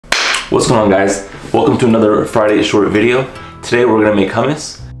What's going on, guys? Welcome to another Friday short video. Today we're gonna make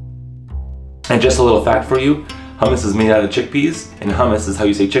hummus. And just a little fact for you, hummus is made out of chickpeas, and hummus is how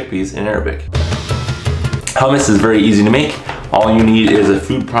you say chickpeas in Arabic. Hummus is very easy to make. All you need is a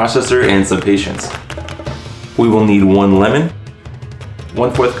food processor and some patience. We will need 1 lemon,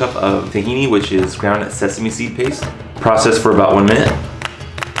 1/4 cup of tahini, which is ground sesame seed paste, processed for about 1 minute,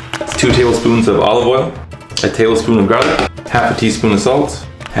 2 tablespoons of olive oil, a tablespoon of garlic, half a teaspoon of salt,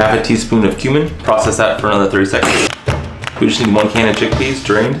 half a teaspoon of cumin, process that for another 30 seconds. We just need 1 can of chickpeas,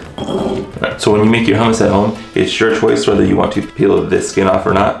 drained. So when you make your hummus at home, it's your choice whether you want to peel this skin off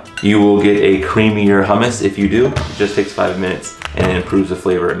or not. You will get a creamier hummus if you do. It just takes 5 minutes and it improves the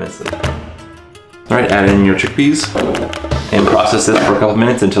flavor immensely. Alright, add in your chickpeas and process this for a couple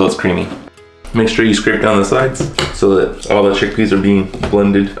minutes until it's creamy. Make sure you scrape down the sides so that all the chickpeas are being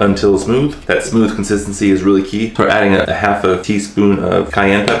blended until smooth. That smooth consistency is really key. So we're adding a half a teaspoon of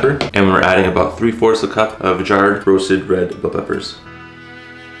cayenne pepper, and we're adding about 3/4 a cup of jarred roasted red bell peppers.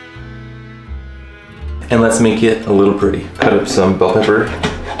 And let's make it a little pretty. Cut up some bell pepper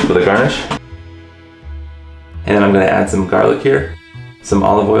for the garnish. And then I'm gonna add some garlic here, some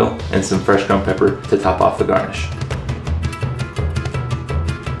olive oil, and some fresh ground pepper to top off the garnish.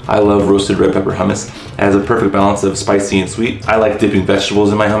 I love roasted red pepper hummus. It has a perfect balance of spicy and sweet. I like dipping vegetables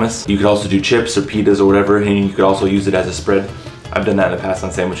in my hummus. You could also do chips or pitas or whatever, and you could also use it as a spread. I've done that in the past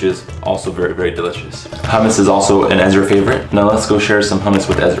on sandwiches. Also very, very delicious. Hummus is also an Ezra favorite. Now let's go share some hummus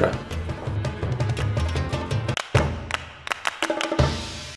with Ezra.